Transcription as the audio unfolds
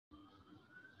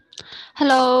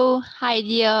Hello, hi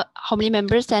dear Homely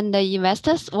members and the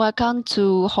investors. Welcome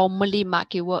to Homely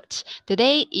Market Watch.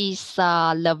 Today is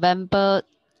November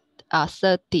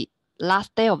 30,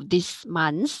 last day of this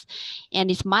month, and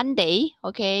it's Monday.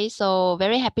 Okay, so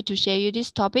very happy to share you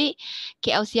this topic.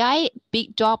 KLCI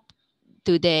Big Drop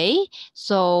today.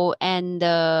 So and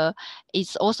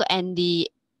it's also at the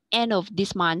end of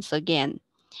this month again.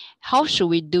 How should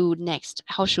we do next?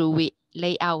 How should we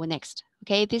lay out next?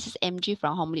 Okay, this is MG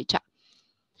from Homely Chat.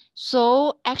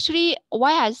 So actually,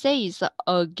 why I say is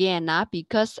again,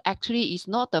 because actually it's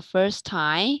not the first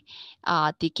time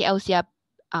the KLCI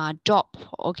drop,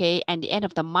 okay, at the end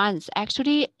of the month.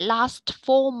 Actually, last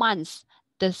 4 months,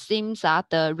 the themes are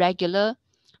the regular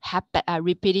habit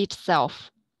repeat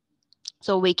itself.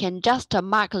 So we can just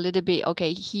mark a little bit,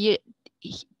 okay, here,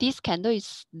 this candle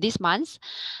is this month.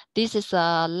 This is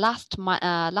last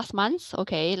month,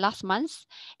 okay, last month,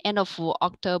 end of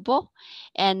October,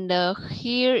 and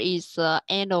here is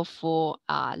end of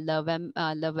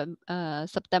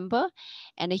September,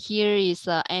 and here is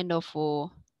end of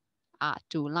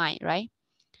July, right?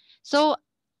 So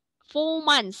 4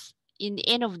 months in the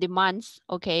end of the month,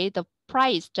 okay, the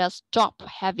price just drop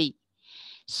heavy.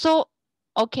 So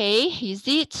okay, is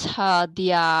it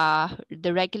the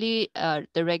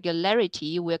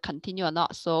regularity will continue or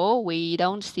not? So we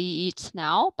don't see it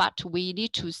now, but we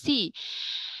need to see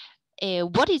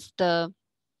what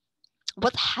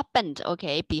happened,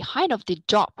 okay, behind of the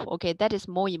drop. Okay, that is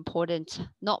more important.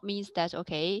 Not means that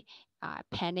okay,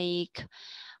 panic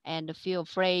and feel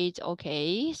afraid.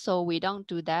 Okay, so we don't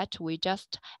do that. We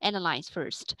just analyze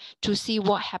first to see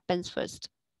what happens first.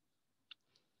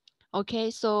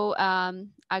 Okay, so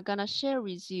I'm gonna share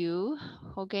with you,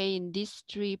 okay, in these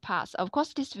 3 parts. Of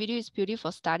course, this video is purely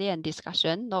for study and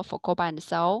discussion, not for buy and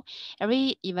sell.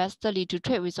 Every investor need to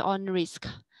trade with own risk.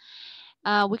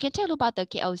 We can tell about the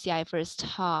KLCI first,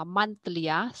 monthly.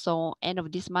 So end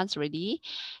of this month already.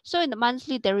 So in the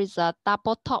monthly, there is a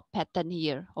double top pattern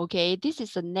here. Okay, this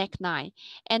is a neckline,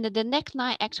 and the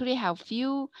neckline actually have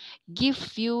few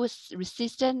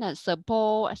resistance and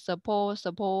support,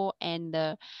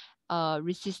 and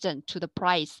resistant to the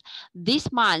price.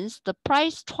 This month, the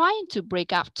price trying to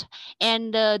break out,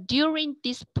 and during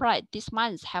this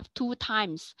month have 2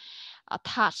 times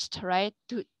touched, right?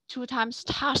 Two times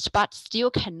touched, but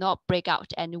still cannot break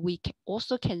out. And we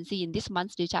also can see in this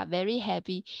month's data very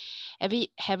heavy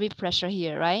pressure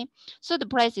here, right? So the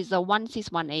price is a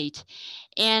 1618,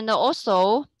 and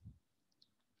also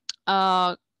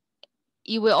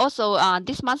it will also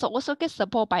this month also get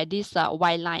support by this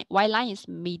white line. White line is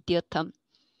medium term.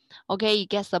 Okay, it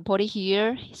gets supported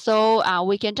here. So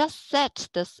we can just set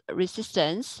this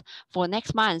resistance for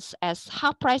next month as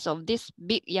half price of this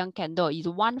big young candle is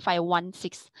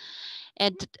 1516.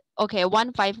 And okay,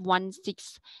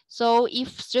 1516. So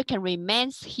if still can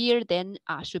remains here, then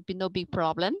should be no big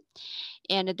problem.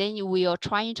 And then we are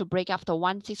trying to break after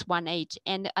 1618.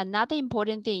 And another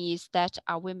important thing is that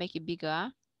I will make it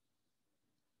bigger.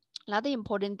 Another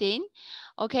important thing,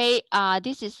 okay,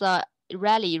 this is a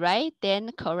rally, right?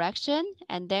 Then correction,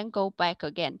 and then go back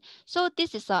again. So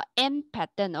this is a N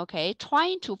pattern, okay?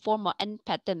 Trying to form an N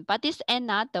pattern, but this N,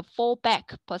 the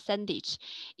fallback percentage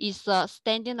is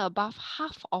standing above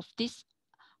half of this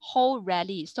whole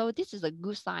rally. So this is a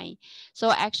good sign.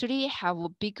 So actually have a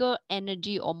bigger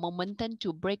energy or momentum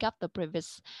to break up the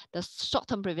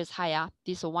short-term previous higher,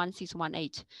 this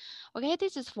 1618. Okay,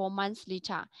 this is for monthly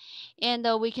chart. And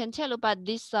we can tell about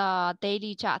this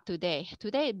daily chart today.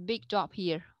 Today, big drop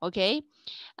here, okay?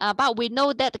 But we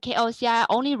know that the KLCI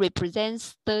only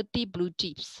represents 30 blue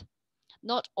chips.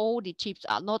 Not all the chips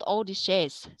are, not all the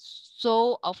shares.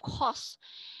 So of course,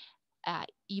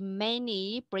 it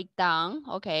many breakdown,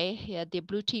 okay, here the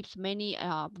blue chips many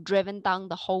driven down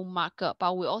the whole market,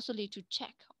 but we also need to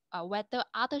check whether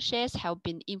other shares have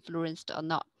been influenced or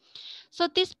not. So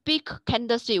this big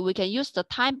candlestick, we can use the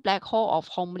time black hole of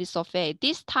Homely software.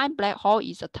 This time black hole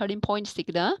is a turning point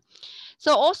signal.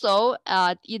 So also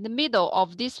in the middle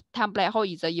of this time black hole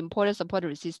is an important support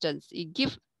resistance. It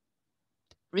gives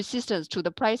resistance to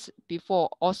the price before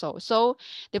also. So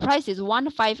the price is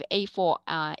 1584,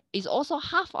 is also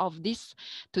half of this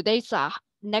today's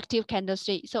negative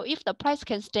candlestick. So if the price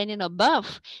can stand in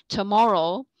above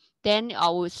tomorrow, then I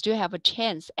will still have a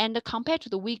chance. And compared to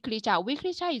the weekly chart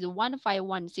is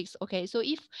 1516. Okay, so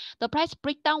if the price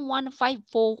break down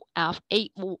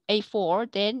 154884,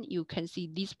 then you can see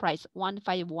this price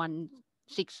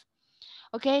 1516.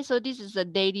 Okay, so this is a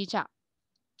daily chart.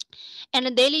 And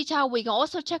the daily chart, we can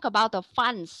also check about the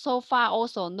funds. So far,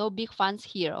 also no big funds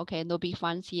here. Okay, no big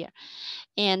funds here.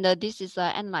 And this is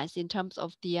analyzed in terms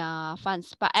of the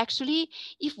funds. But actually,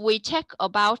 if we check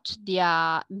about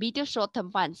the medium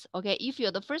short-term funds, okay, if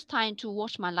you're the first time to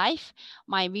watch my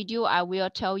video, I will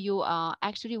tell you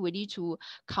actually we need to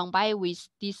combine with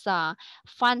this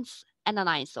funds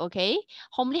analyze. Okay,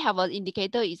 only have an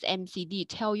indicator is MCD,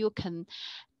 tell you can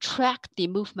track the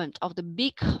movement of the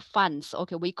big funds.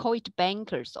 Okay, we call it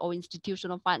bankers or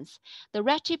institutional funds. The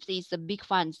red chips is the big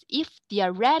funds. If they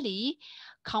are rally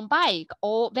combined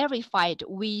or verified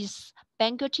with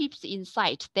banker chips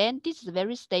inside, then this is a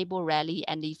very stable rally,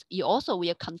 and it also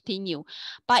will continue.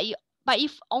 But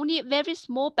if only very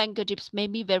small banker chips,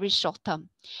 maybe very short term.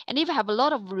 And if you have a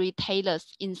lot of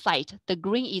retailers inside, the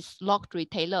green is locked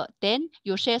retailer, then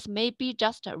your shares may be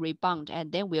just a rebound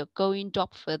and then will go in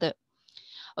drop further.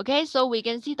 Okay, so we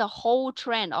can see the whole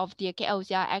trend of the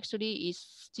KLCI actually is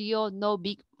still no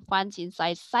big funds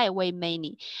inside, sideways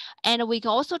mainly. And we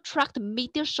can also track the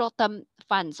medium short-term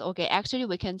funds. Okay, actually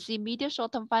we can see medium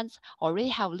short-term funds already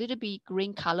have a little bit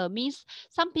green color, means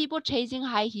some people chasing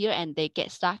high here and they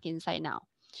get stuck inside now.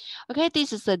 Okay,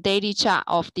 this is the daily chart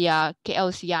of the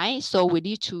KLCI. So we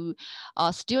need to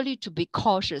still need to be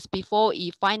cautious before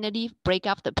it finally break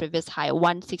up the previous high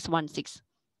 1616.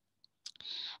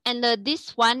 And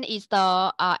this one is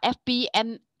the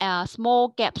FBM small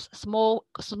gaps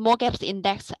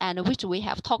index, and which we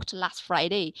have talked last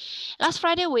Friday. Last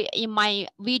Friday, in my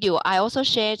video I also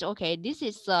shared. Okay, this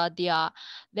is the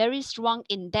very strong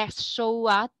index,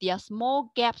 show the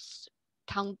small gaps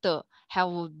counter have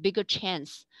a bigger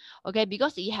chance. Okay,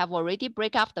 because it have already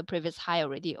break up the previous high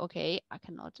already. Okay, I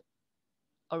cannot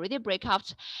already break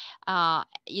out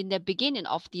in the beginning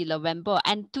of the November.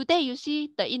 And today you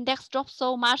see the index dropped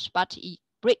so much, but it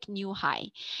break new high.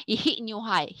 It hit new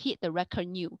high, hit the record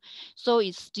new. So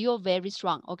it's still very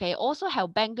strong. Okay. Also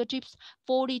have banker chips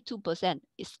 42%.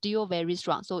 It's still very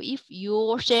strong. So if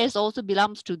your shares also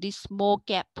belongs to this small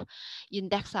gap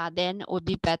index, then would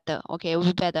be better. Okay, would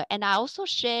be better. And I also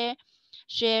shared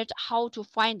how to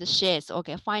find the shares.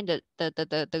 Okay, find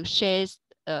the shares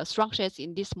strong shares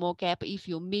in this small gap. If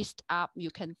you missed up,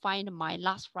 you can find my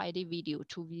last Friday video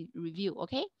to review.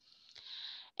 Okay,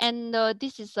 and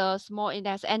this is a small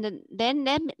index. And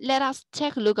then let us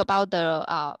take a look about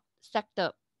the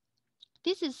sector.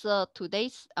 This is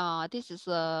today's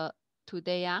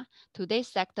today's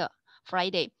sector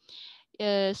Friday.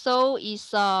 So it's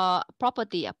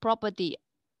property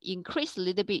increased a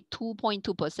little bit,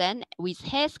 2.2%, with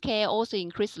healthcare also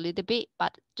increased a little bit,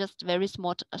 but just very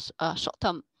small short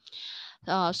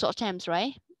terms,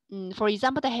 right? For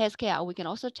example, the healthcare, we can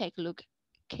also take a look.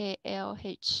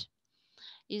 KLH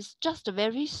is just a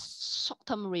very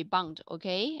short-term rebound,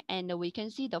 okay? And we can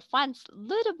see the funds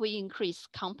little bit increase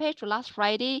compared to last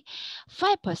Friday,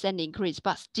 5% increase,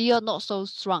 but still not so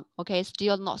strong, okay?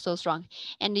 Still not so strong.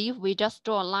 And if we just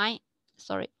draw a line,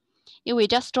 if we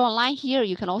just draw a line here,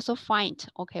 you can also find,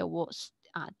 okay, what's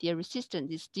the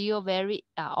resistance is still very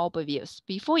obvious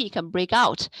before it can break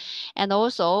out, and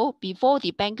also before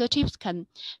the banker chips can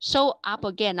show up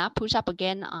again, push up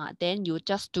again, then you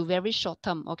just do very short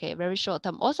term. Okay, very short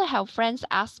term. Also have friends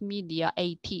ask me the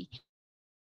AT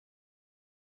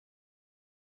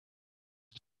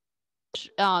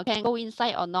can go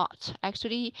inside or not.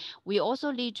 Actually, we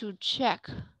also need to check.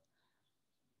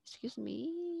 Excuse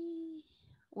me.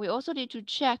 We also need to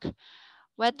check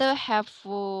whether have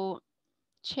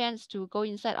chance to go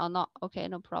inside or not. Okay,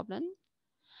 no problem.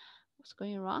 What's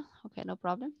going wrong? Okay, no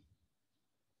problem.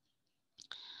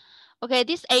 Okay,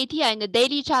 this ATR in the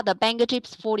daily chart, the banker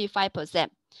chips 45%.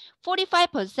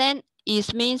 45%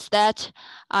 is means that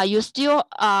you still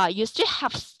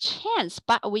have chance,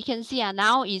 but we can see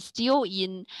now is still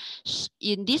in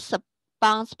this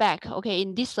bounce back. Okay,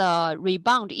 in this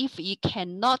rebound, if it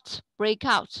cannot break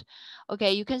out,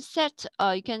 okay, you can set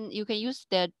you can use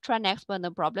the trend expert, no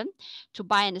problem, to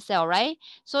buy and sell, right?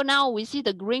 So now we see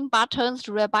the green buttons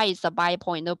to buy is a buy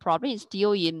point, no problem. It's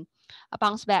still in a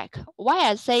bounce back. Why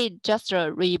I say just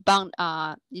a rebound?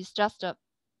 It's just a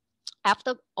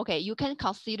after. Okay, you can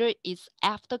consider it's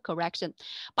after correction,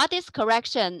 but this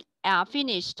correction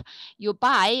finished, you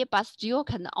buy, but still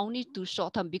can only do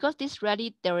short term, because this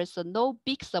rally there is no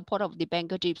big support of the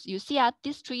banker chips. You see at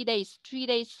these 3 days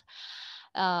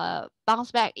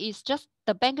bounce back is just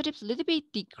the banker chips a little bit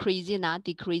decreasing.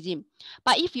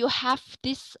 But if you have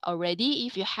this already,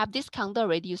 if you have this counter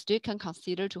already, you still can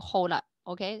consider to hold up.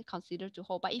 Okay, consider to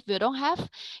hold. But if you don't have,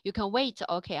 you can wait.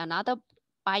 Okay, another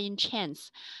buying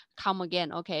chance come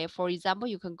again. Okay, for example,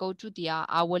 you can go to the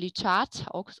hourly chart,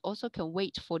 also can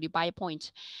wait for the buy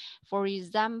point. For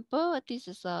example, this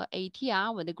is a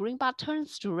ATR. When the green bar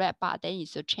turns to red bar, then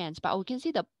it's a chance. But we can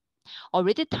see the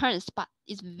already turns, but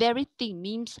it's very thin,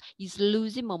 means it's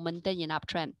losing momentum in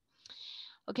uptrend.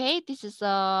 Okay, this is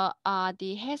the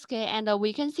healthcare, and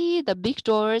we can see the big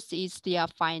doors is the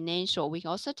financial. We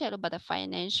can also tell about the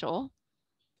financial.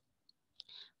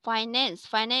 Finance.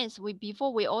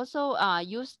 Before we also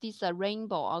use this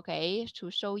rainbow, okay,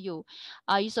 to show you.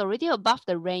 It's already above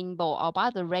the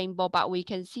rainbow, but we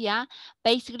can see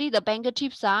basically the bank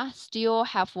chips still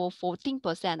have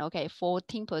 14%. Okay,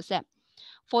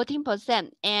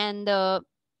 14%, and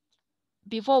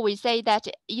before we say that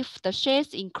if the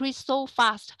shares increase so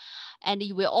fast, and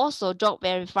it will also drop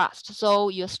very fast. So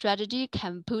your strategy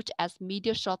can put as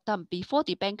medium short term before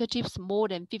the bank chips more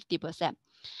than 50%.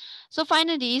 So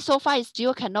finally, so far it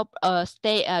still cannot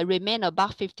remain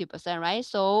above 50%, right?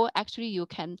 So actually you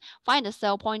can find a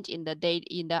sell point in the day,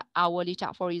 in the hourly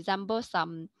chart. For example,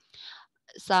 some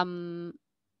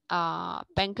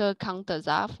banker counters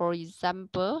for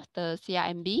example, the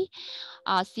CRMB.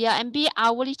 CRMB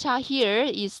hourly chart here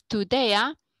is today,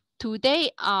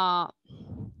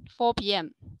 4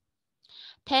 p.m.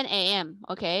 10 a.m.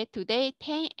 Okay, today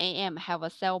 10 a.m. have a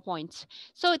sell point.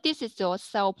 So this is your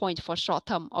sell point for short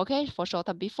term. Okay, for short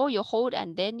term before you hold,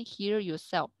 and then here you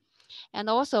sell. And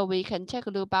also we can take a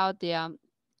look about the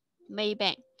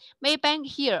Maybank. Maybank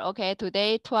here, okay,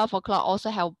 today 12 o'clock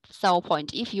also have sell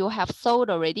point. If you have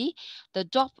sold already, the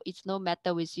drop is no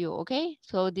matter with you. Okay,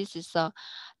 so this is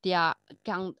their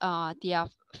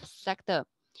sector.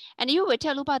 And you will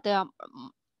tell about the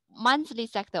monthly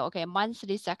sector. Okay,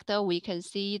 monthly sector, we can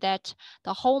see that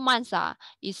the whole month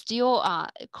is still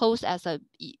closed as a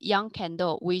young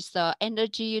candle with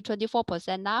energy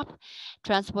 24% up,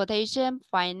 transportation,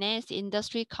 finance,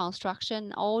 industry,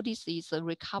 construction, all this is a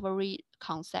recovery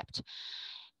concept.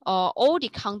 All the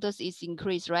counters is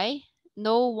increased, right?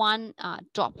 No one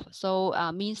drop. So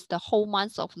means the whole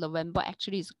month of November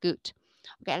actually is good.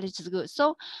 Okay, this is good.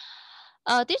 So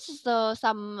this is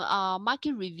some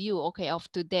market review, okay, of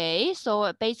today.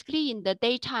 So basically in the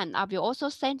daytime, I will also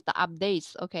send the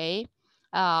updates, okay,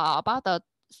 about the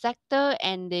sector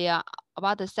and the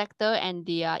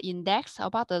index,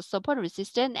 about the support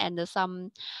resistance, and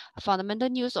some fundamental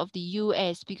news of the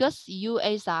US, because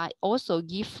US also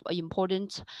give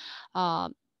important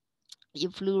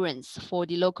influence for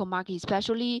the local market,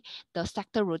 especially the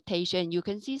sector rotation. You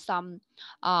can see some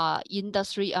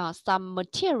industry, some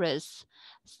materials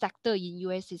sector in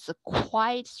US is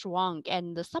quite strong,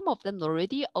 and some of them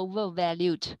already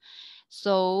overvalued.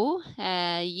 So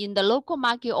in the local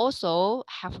market also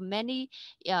have many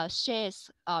shares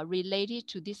related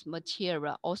to this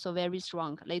material, also very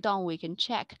strong. Later on we can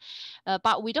check,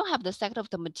 but we don't have the sector of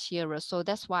the material, so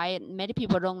that's why many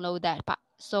people don't know that. But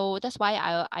so that's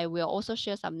why I will also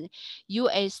share some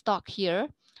US stock here,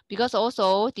 because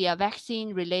also the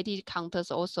vaccine related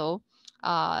counters also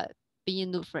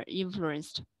being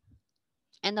influenced.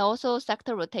 And also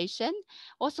sector rotation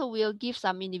also will give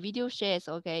some individual shares.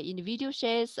 Okay, individual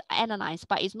shares analyzed,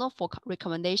 but it's not for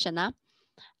recommendation.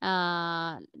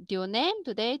 Dual name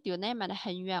today, dual name and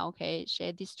Henyuan, okay,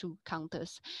 share these two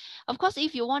counters. Of course,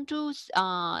 if you want to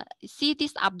see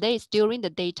these updates during the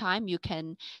daytime, you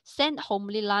can send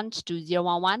homely lunch to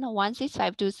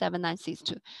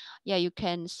 011-1652-7962. Yeah, you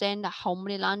can send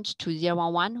homely lunch to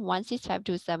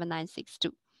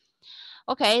 011-1652-7962.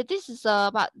 Okay, this is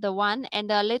about the one, and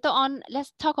later on,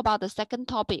 let's talk about the second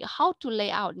topic, how to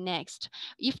lay out next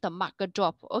if the market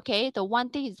drop. Okay, the one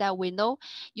thing is that we know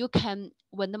you can,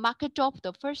 when the market drop,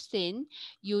 the first thing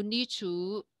you need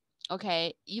to,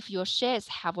 okay, if your shares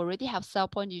already have sell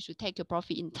point, you should take your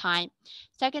profit in time.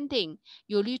 Second thing,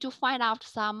 you need to find out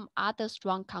some other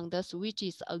strong counters which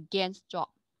is against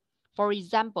drop. For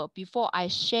example, before I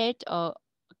shared a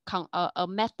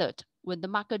method when the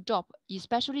market drop,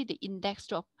 especially the index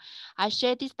drop, I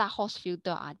share this dark horse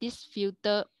filter. This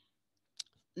filter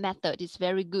method is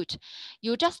very good.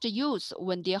 You just use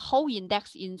when the whole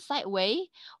index in sideways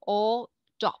or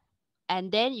drop,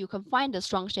 and then you can find the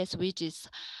strong shares which is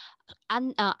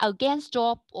against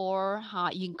drop or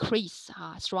increase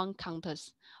strong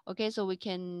counters. Okay, so we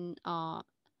can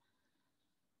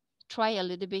try a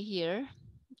little bit here.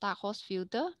 Dark horse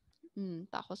filter.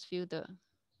 Dark horse filter.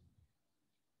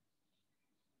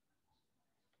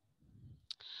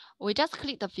 We just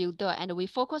click the filter and we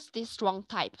focus this strong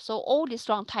type. So all the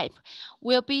strong type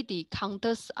will be the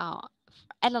counters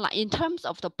analyze in terms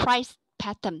of the price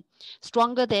pattern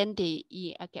stronger than the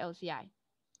KLCI.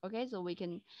 Okay, so we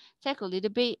can take a little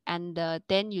bit, and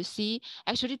then you see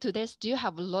actually today still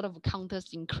have a lot of counters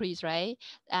increase, right?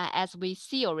 As we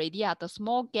see already, the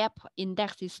small gap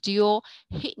index is still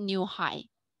hit new high.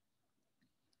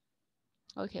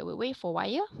 Okay, we wait for a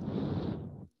while.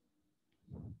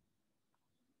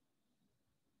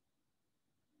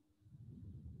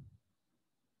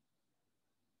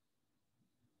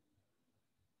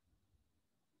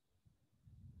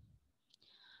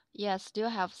 Yes, still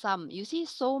have some. You see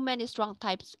so many strong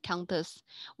types counters.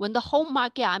 When the whole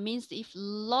market, I mean, if a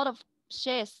lot of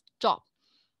shares drop,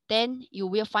 then you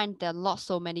will find there are not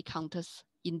so many counters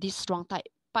in this strong type.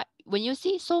 But when you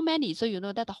see so many, so you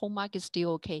know that the whole market is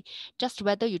still okay. Just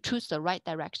whether you choose the right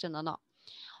direction or not.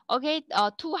 Okay,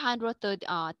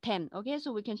 210. Okay,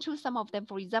 so we can choose some of them.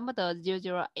 For example, the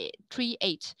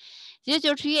 0038.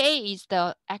 0038 is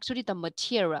the actually the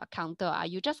material counter.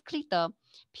 You just click the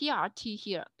PRT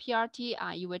here. PRT,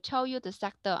 you will tell you the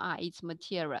sector, it's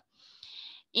material.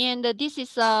 And this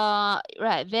is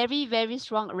right, very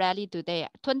strong rally today.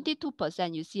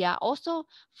 22%. You see, also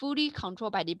fully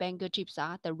controlled by the banker chips.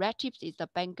 The red chips is the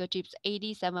banker chips.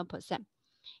 87%.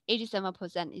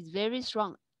 87% is very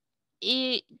strong.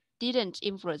 It didn't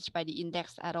influence by the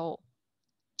index at all.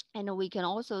 And we can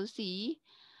also see,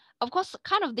 of course,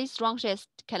 kind of these strong shares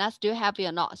can I still happy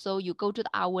or not. So you go to the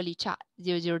hourly chart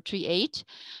 0038,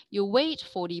 you wait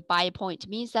for the buy point,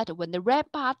 means that when the red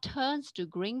bar turns to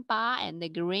green bar and the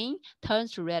green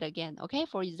turns to red again. Okay,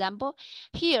 for example,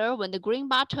 here when the green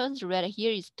bar turns red,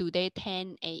 here is today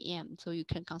 10 a.m. So you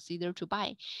can consider to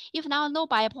buy. If now no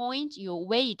buy point, you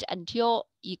wait until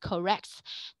it corrects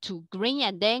to green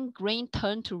and then green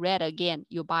turn to red again,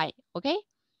 you buy. Okay,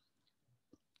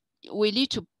 we need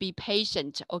to be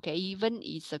patient. Okay, even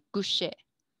it's a good share.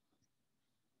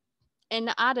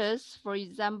 And others, for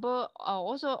example,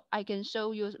 also I can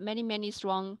show you many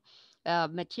strong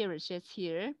material shares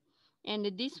here.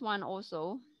 And this one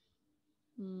also,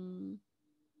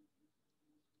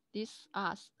 this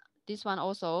this one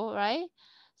also, right?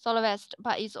 Solarvest,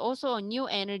 but it's also a new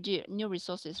energy, new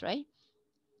resources, right?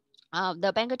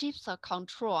 The banker chips are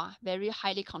control, very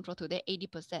highly controlled today,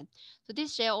 80%. So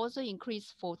this share also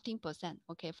increased 14%.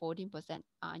 Okay, 14%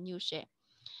 new share.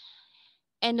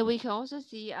 And we can also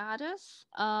see others.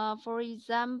 For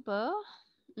example,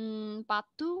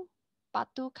 Batu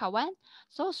Kawan,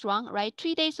 so strong, right?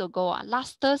 3 days ago,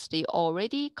 last Thursday,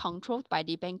 already controlled by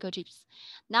the banker chips.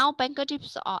 Now banker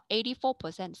chips are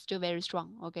 84%, still very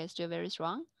strong. Okay, still very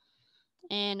strong.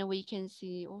 And we can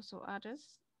see also others.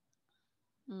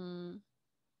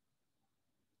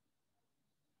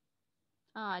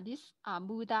 This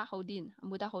Muda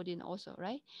Holding also,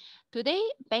 right? Today,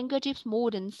 banker chips more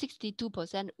than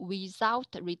 62% without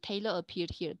retailer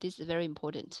appeared here. This is very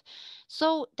important.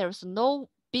 So there's no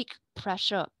big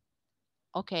pressure,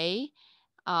 okay?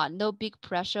 No big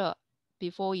pressure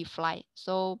before you fly.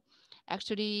 So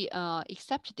actually,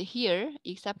 except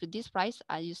this price,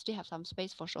 you still have some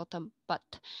space for short term. But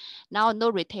now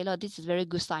no retailer, this is very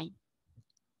good sign.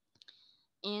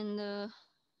 And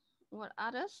what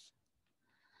others?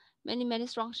 Many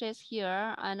strong shares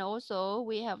here, and also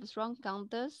we have strong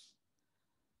counters,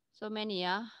 so many.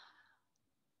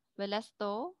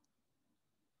 Velesto,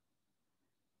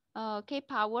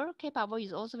 K-Power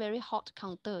is also very hot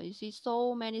counter. You see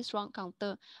so many strong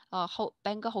counter.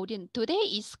 Banker holding today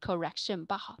is correction,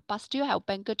 but still have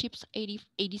banker chips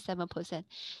 87%.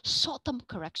 Short term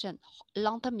correction,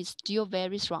 long term is still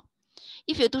very strong.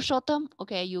 If you do short term,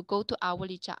 okay, you go to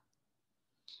hourly chart.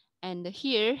 And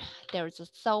here, there is a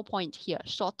sell point here.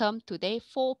 Short term today,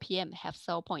 4 p.m. have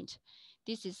sell point.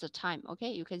 This is the time,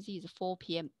 okay? You can see it's 4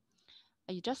 p.m.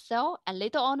 You just sell, and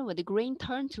later on, when the green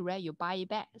turn to red, you buy it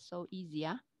back. So easy,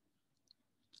 yeah?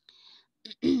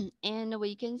 And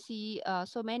we can see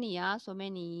so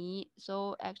many.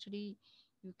 So actually,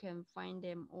 you can find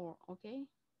them all, okay?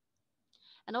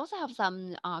 And also have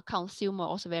some consumer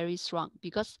also very strong,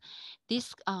 because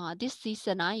this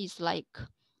season is like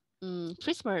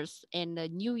Christmas and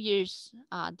New Year's,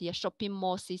 the shopping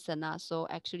mall season. So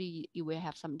actually you will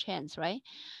have some chance, right?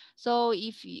 So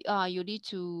if you need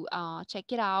to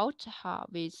check it out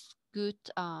with good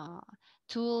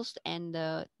tools and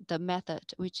the method,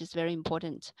 which is very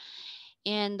important.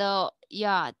 And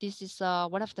yeah, this is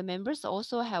one of the members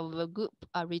also have a good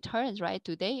returns, right?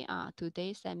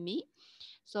 Today sent me.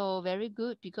 So very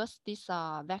good, because this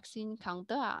vaccine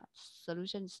counter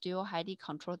solution is still highly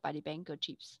controlled by the banker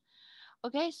chips.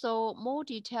 Okay, so more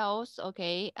details,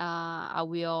 okay, I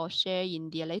will share in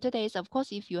the later days. Of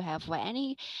course, if you have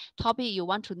any topic you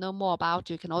want to know more about,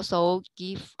 you can also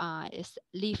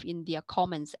leave in the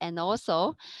comments. And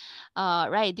also,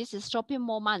 right, this is shopping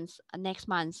more months. Next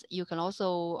month, you can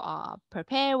also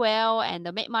prepare well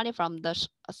and make money from the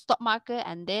stock market,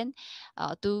 and then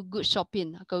do good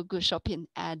shopping, go good shopping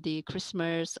at the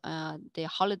Christmas, the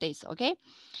holidays, okay?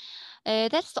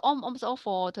 That's almost all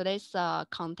for today's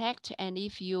contact. And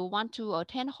if you want to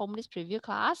attend homeless preview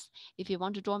class, if you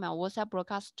want to join my WhatsApp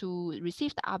broadcast to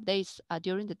receive the updates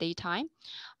during the daytime,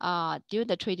 during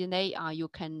the trading day, you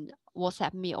can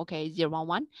WhatsApp me, okay,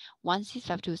 011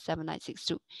 1652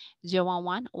 7962,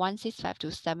 011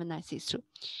 1652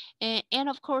 7962. And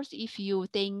of course, if you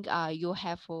think you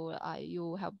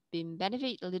have been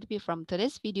benefit a little bit from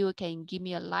today's video, you can give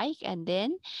me a like and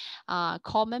then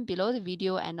comment below the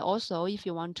video. And also, if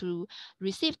you want to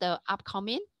receive the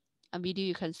upcoming video,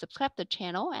 you can subscribe the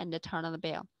channel and turn on the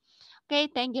bell. Okay,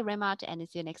 thank you very much and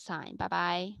see you next time. Bye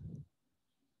bye.